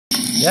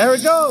There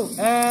we go.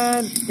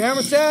 And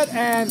camera set.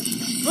 And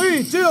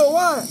 3, 2,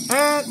 1.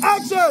 And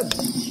action.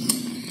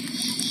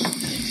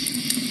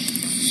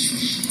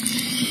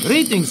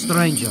 Greetings,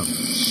 stranger.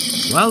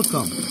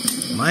 Welcome.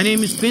 My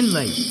name is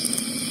Finlay.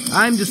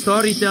 I'm the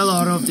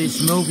storyteller of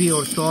this movie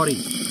or story.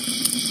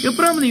 You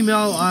probably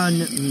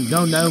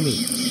don't know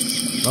me,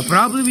 but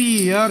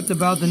probably heard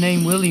about the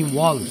name William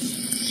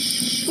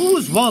Wallace. Who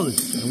is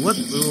Wallace, and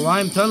why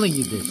I'm telling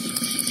you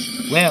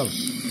this? Well,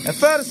 at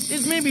first,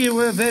 it maybe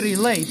we're very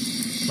late,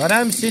 but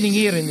I'm sitting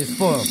here in this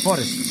forest.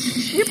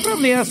 You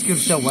probably ask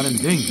yourself what I'm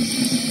doing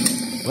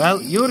here.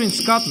 Well, you're in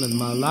Scotland,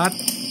 my lad.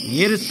 The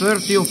year is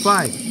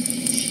 3005.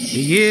 The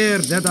year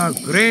that our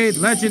great,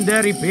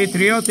 legendary,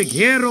 patriotic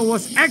hero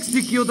was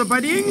executed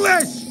by the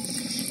English.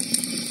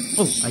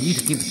 Oh, I need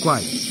to keep it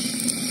quiet.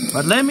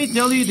 But let me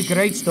tell you the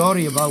great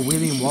story about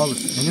William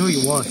Wallace and who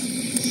he was.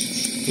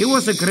 He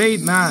was a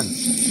great man,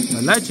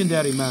 a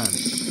legendary man,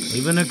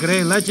 even a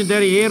great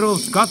legendary hero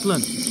of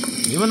Scotland,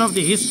 even of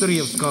the history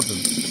of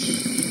Scotland.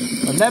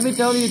 But let me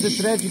tell you the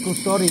tragical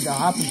story that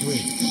happened to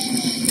him,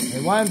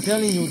 and why I'm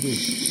telling you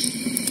this.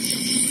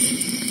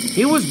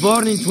 He was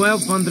born in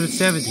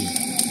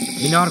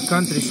 1270 in our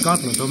country,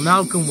 Scotland, of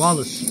Malcolm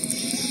Wallace.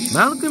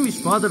 Malcolm, his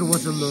father,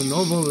 was a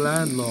noble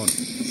landlord,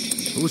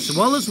 whose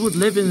Wallace would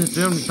live in the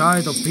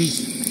tide of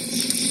peace.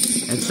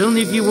 And soon,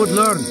 if he would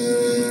learn,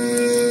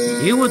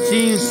 he would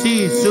soon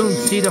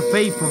see the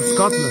fate of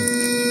Scotland,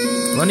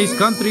 when his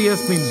country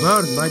has been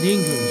burned by the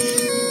English.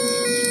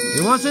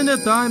 It was in the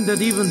time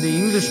that even the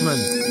Englishman,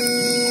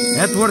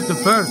 Edward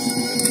I,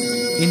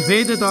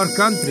 invaded our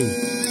country,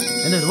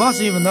 and it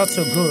was even not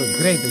so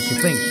great as you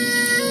think.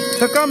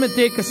 So come and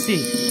take a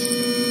seat,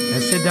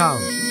 and sit down,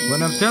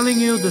 when I'm telling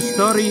you the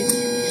story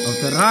of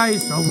the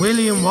rise of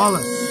William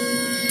Wallace.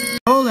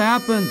 It all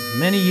happened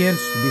many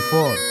years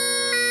before.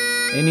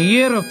 In the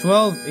year of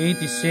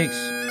 1286,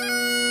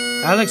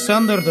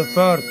 Alexander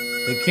III,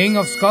 the King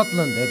of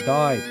Scotland, had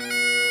died.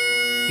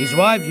 His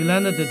wife,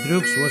 Yolanda de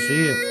Dreux, was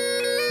here,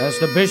 as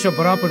the Bishop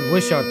Robert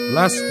Wishart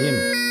blessed him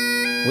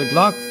with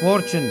luck,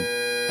 fortune,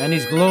 and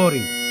his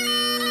glory.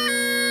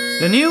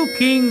 The new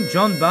King,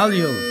 John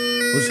Balliol,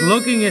 was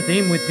looking at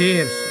him with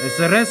tears as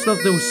the rest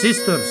of those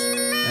sisters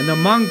and the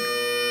monk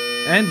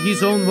and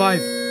his own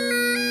wife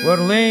were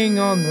laying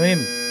on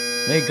him.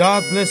 May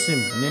God bless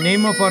him in the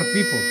name of our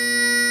people.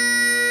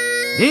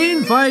 They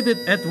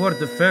invited Edward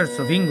I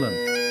of England,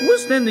 who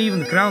was then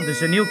even crowned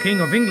as the new King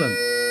of England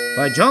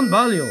by John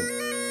Balliol.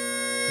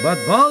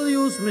 But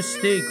Balliol's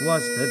mistake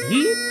was that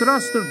he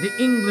trusted the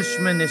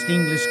Englishman as the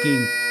English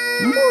king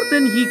more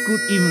than he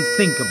could even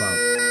think about.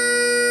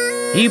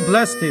 He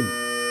blessed him,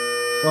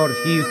 or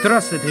he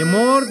trusted him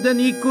more than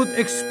he could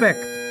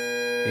expect,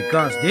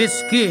 because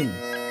this King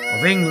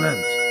of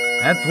England,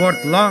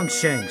 Edward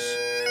Longshanks,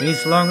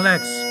 his long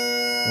legs,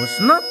 was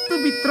not to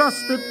be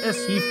trusted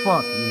as he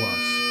thought he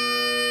was.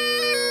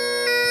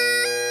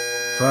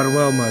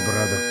 Farewell, my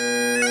brother.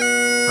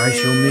 I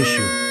shall miss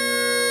you.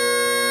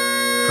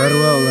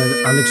 Farewell,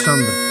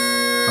 Alexander.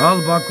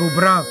 Albaku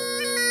brav.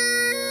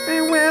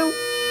 Farewell,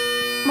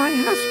 my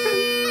husband.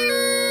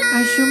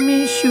 I shall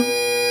miss you.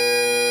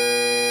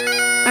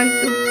 I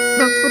shall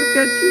not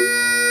forget you.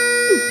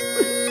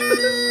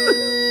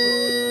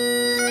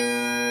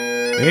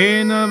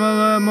 In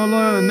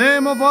the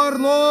name of our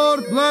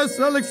Lord, bless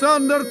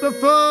Alexander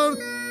III.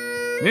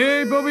 May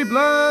he be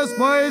blessed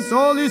by his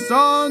holy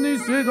Son,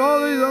 his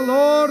holy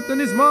Lord, and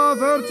his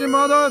Virgin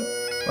Mother.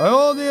 By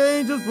all the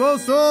angels will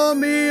soon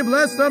be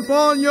blessed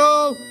upon you.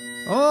 O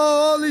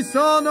Holy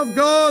Son of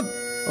God,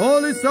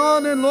 Holy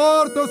Son and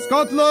Lord of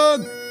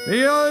Scotland,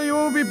 may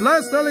you be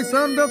blessed,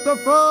 Alexander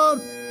III.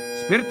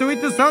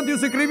 Spiritus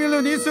Sanctus et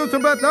Criminalisius et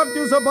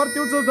Betartius et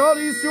Bartius et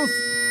Dolisius.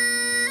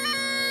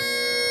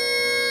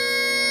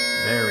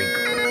 Very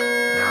good.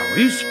 Now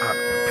he's out of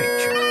the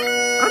picture.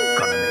 I'm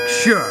gonna make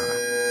sure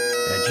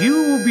that you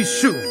will be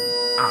soon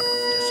out of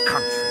this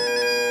country.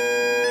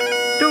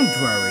 Don't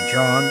worry,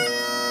 John.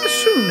 As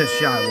soon as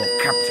I will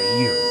capture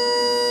you,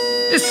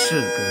 this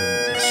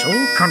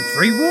whole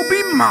country will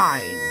be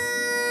mine.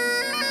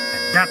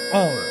 And that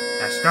all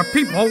as the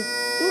people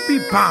will be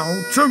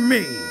bound to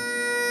me,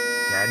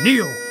 the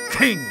new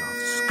King of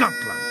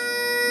Scotland.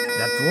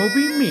 That will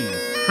be me.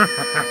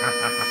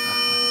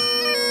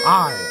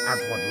 I,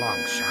 Edward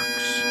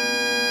Longshanks.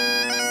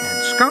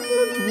 And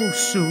Scotland will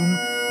soon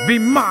be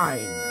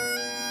mine.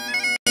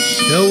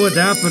 So what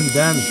happened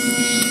then?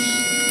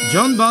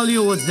 John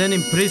Balliol was then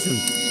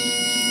imprisoned.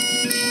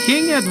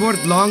 King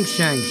Edward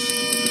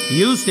Longshanks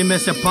used him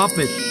as a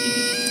puppet.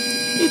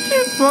 He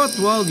thought,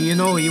 well, he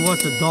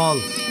was a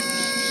doll.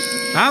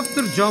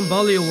 After John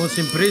Balliol was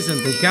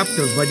imprisoned and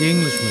captured by the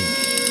Englishmen,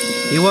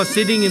 he was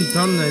sitting in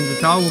the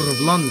Tower of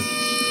London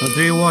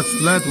until he was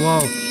let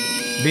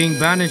being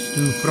banished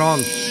to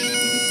France.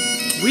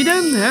 We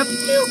then had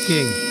new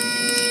king,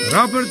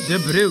 Robert de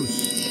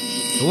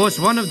Bruce, who was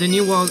one of the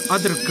new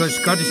other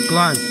Scottish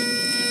clans.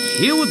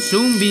 He would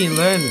soon be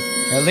learned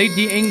and lead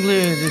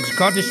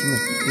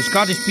the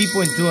Scottish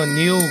people into a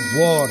new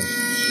war.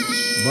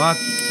 But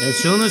as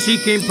soon as he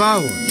came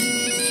power,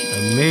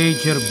 a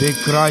major big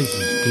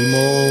crisis came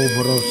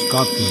over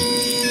Scotland.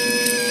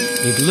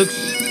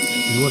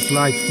 It was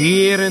like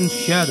fear and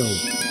shadow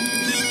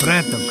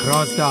spread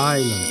across the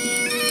islands.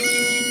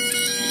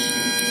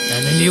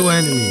 And a new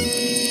enemy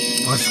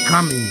was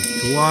coming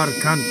to our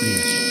country,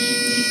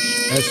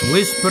 as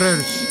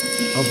whispers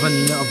of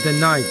the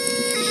night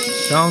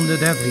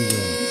sounded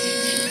everywhere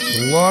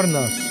to warn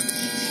us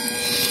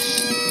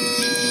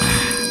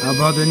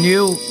about a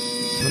new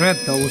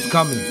threat that was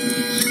coming.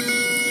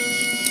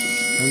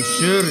 And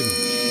surely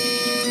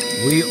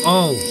we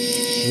all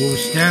will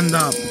stand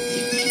up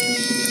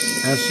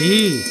as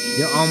he,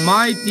 the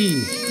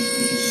almighty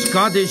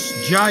Scottish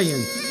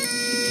giant,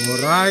 will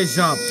rise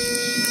up.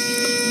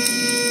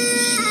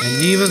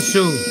 And even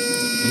soon,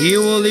 he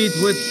will lead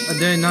with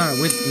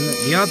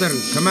the other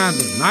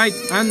commander, Knight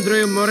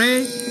Andrew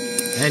Moray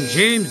and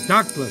James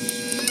Douglas,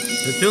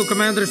 the two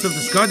commanders of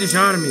the Scottish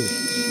army.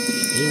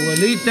 He will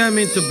lead them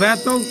into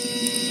battle,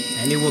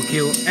 and he will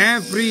kill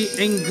every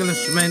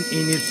Englishman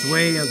in its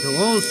way until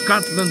all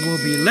Scotland will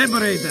be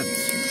liberated.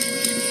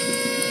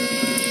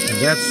 And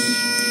that's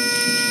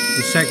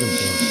the second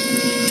part.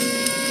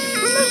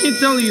 But let me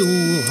tell you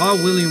how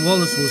William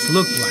Wallace was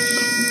looked like.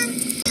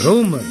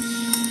 Rumors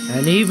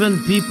and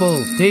even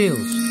people's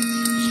tales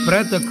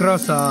spread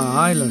across our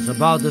islands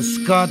about the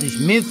Scottish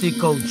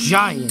mythical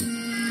giant.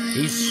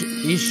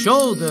 His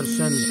shoulders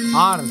and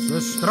arms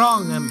were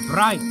strong and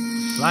bright,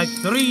 like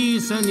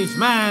trees, and his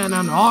man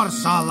and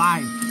horse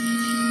alike.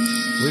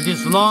 With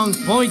his long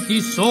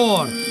pointy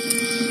sword,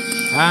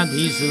 and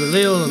his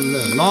little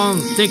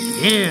long thick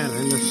hair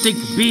and a thick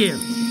beard.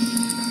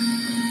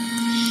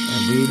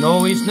 And we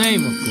know his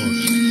name, of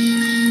course.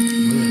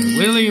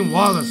 William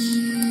Wallace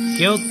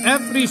killed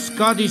every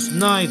Scottish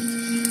knight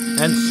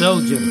and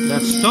soldier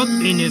that stood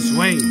in his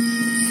way.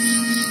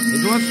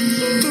 It was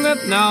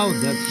not now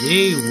that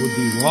they would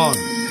be won,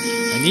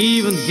 and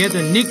even get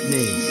a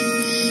nickname,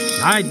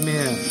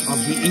 Nightmare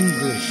of the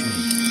Englishman.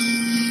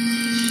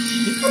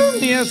 You can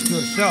only ask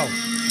yourself,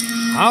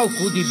 how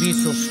could he be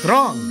so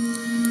strong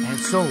and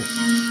so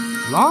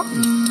long?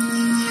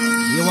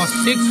 He was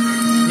 6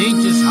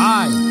 inches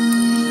high,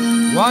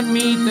 1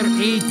 meter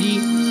 80,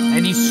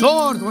 and his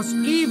sword was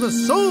even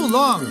so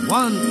long,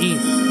 1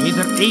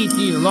 meter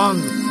 80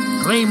 long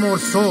claymore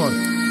sword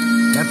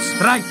that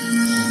struck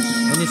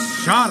and is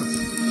sharp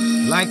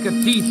like a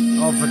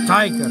teeth of a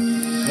tiger,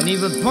 and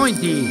even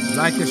pointy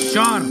like a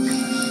shark.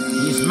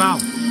 His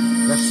mouth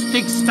that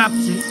sticks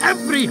stabs in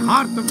every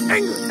heart of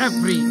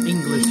every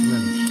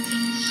Englishman.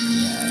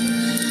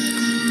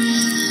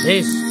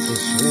 Yes. This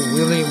is who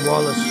William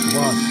Wallace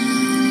was.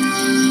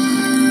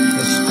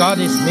 The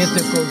Scottish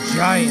mythical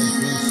giant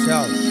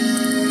himself.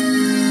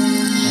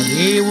 And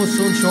he will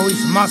soon show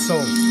his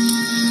muscle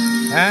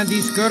and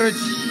his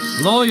courage,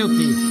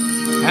 loyalty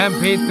and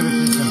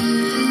patriotism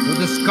to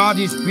the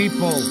Scottish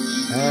people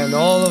and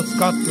all of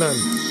Scotland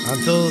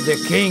until the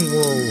king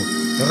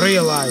will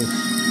realize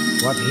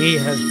what he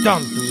has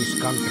done to his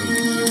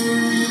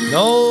country.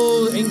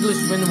 No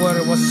Englishman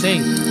was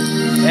safe.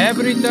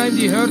 Every time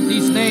they heard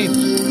his name,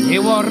 they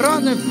would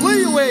run and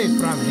flee away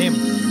from him.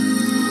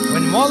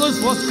 When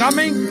Wallace was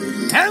coming,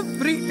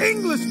 every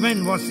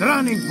Englishman was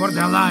running for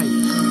their life.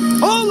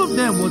 All of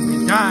them would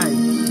be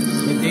dying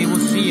if they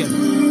would see him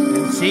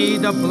and see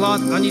the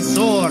blood on his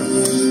sword,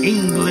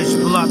 English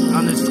blood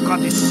on his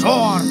Scottish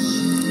sword.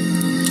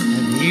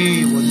 And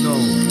he would know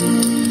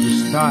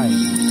his time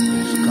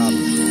is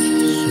coming.